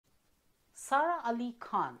Sara Ali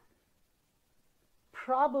Khan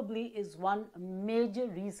probably is one major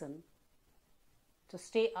reason to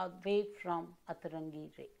stay away from Atrangi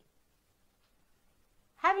Re.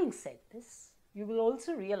 Having said this, you will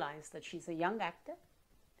also realize that she's a young actor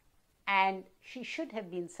and she should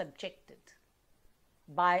have been subjected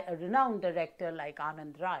by a renowned director like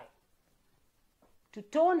Anand Rai to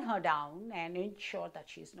tone her down and ensure that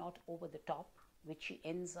she's not over the top, which she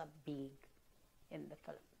ends up being in the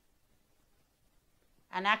film.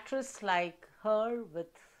 An actress like her with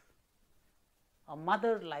a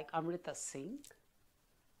mother like Amrita Singh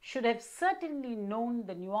should have certainly known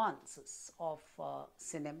the nuances of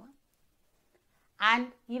cinema. And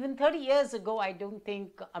even 30 years ago, I don't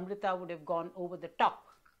think Amrita would have gone over the top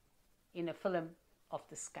in a film of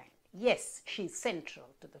this kind. Yes, she's central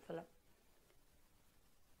to the film.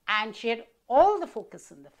 And she had all the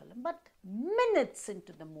focus in the film, but minutes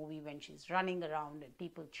into the movie when she's running around and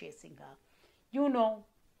people chasing her, you know,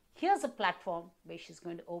 here's a platform where she's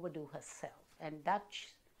going to overdo herself. And that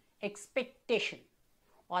expectation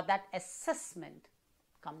or that assessment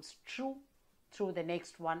comes true through the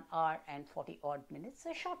next 1 hour and 40 odd minutes,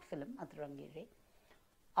 a short film, Atrangi Re,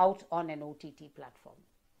 out on an OTT platform.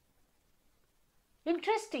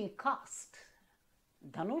 Interesting cast: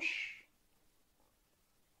 Dhanush,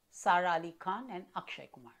 Sara Ali Khan and Akshay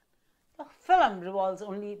Kumar. The film revolves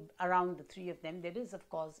only around the three of them. There is, of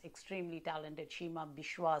course, extremely talented Seema,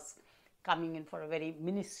 Biswas coming in for a very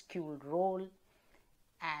minuscule role,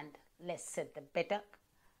 and less said the better.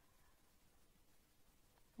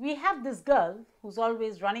 We have this girl who's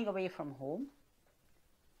always running away from home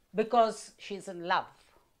because she's in love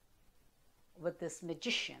with this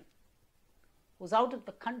magician who's out of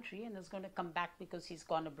the country and is going to come back because he's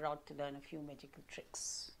gone abroad to learn a few magical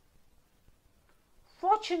tricks.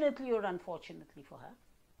 Fortunately or unfortunately for her,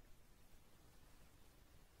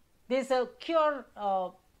 there's a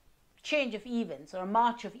change of events or a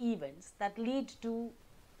march of events that lead to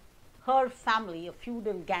her family, a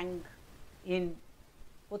feudal gang in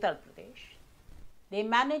Uttar Pradesh. They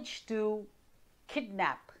manage to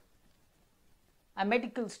kidnap a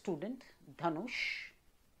medical student, Dhanush,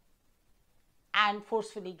 and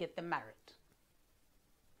forcefully get them married.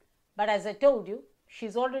 But as I told you,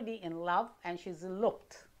 she's already in love and she's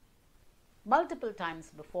eloped multiple times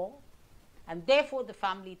before, and therefore the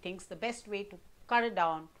family thinks the best way to cut her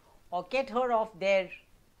down or get her off their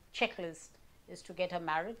checklist is to get her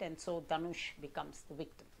married, and so Dhanush becomes the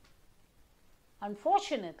victim.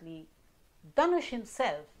 Unfortunately, Dhanush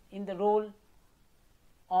himself, in the role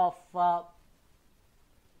of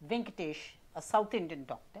Venkatesh, a South Indian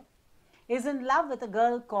doctor, is in love with a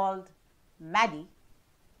girl called Maddie,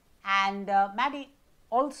 and Maddie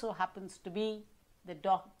also happens to be the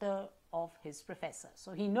daughter of his professor.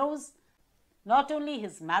 So he knows not only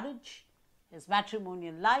his marriage, his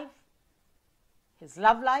matrimonial life, his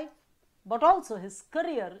love life, but also his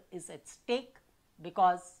career is at stake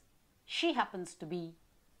because she happens to be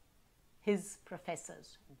his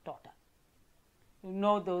professor's daughter. You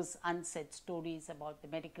know those unsaid stories about the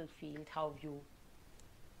medical field, how you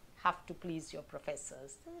have to please your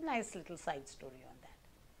professors. There's a nice little side story on that.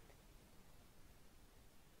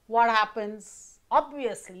 What happens,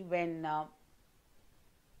 obviously, when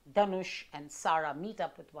Dhanush and Sara meet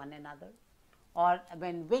up with one another, or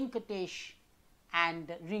when Venkatesh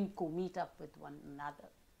and Rinku meet up with one another,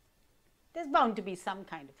 there's bound to be some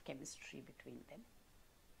kind of chemistry between them.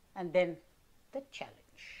 And then the challenge.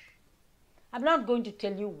 I'm not going to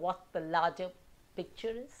tell you what the larger picture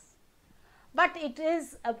is, but it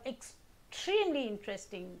is an extremely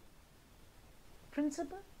interesting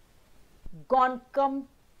principle, gone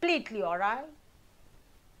completely awry.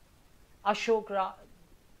 Ashok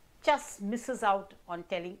just misses out on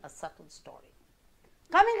telling a subtle story.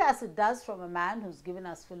 Coming as it does from a man who's given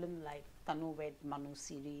us film like Tanu Ved Manu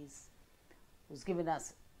series, who's given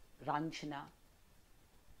us Ranjana,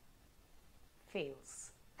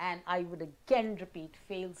 fails. And I would again repeat,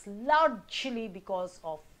 fails largely because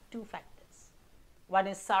of two factors. One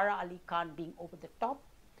is Sara Ali Khan being over the top,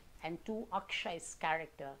 and two, Akshay's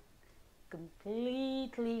character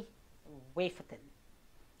completely wafer thin.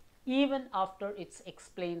 Even after it's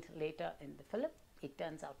explained later in the film, it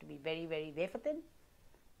turns out to be very, very wafer thin.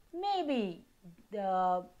 Maybe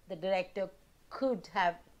the director could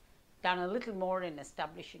have done a little more in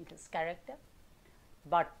establishing his character,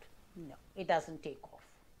 but no, it doesn't take off.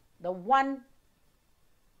 The one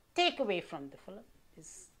takeaway from the film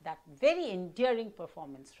is that very endearing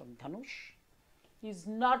performance from Dhanush. He's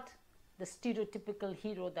not the stereotypical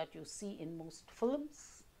hero that you see in most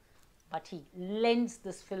films, but he lends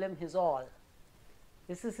this film his all.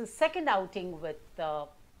 This is his second outing with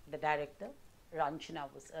the director.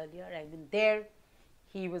 Ranchana was earlier. Even there,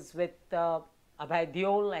 he was with Abhay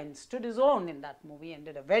Deol and stood his own in that movie and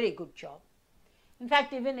did a very good job. In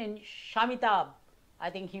fact, even in Shamitab, I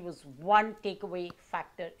think he was one takeaway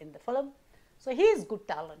factor in the film. So he is good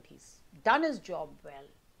talent. He's done his job well.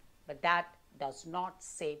 But that does not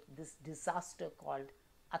save this disaster called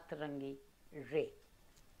Atrangi Re.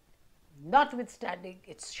 Notwithstanding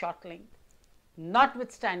its short length,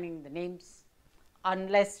 notwithstanding the names,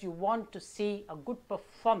 unless you want to see a good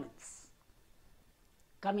performance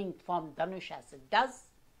coming from Dhanush as it does,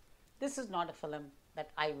 this is not a film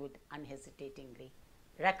that I would unhesitatingly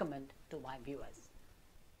recommend to my viewers.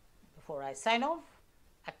 Before I sign off,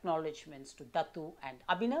 acknowledgements to Dattu and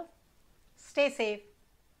Abhinav. Stay safe,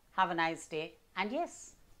 have a nice day, and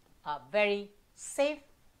yes, a very safe,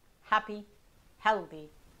 happy, healthy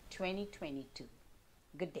 2022.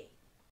 Good day.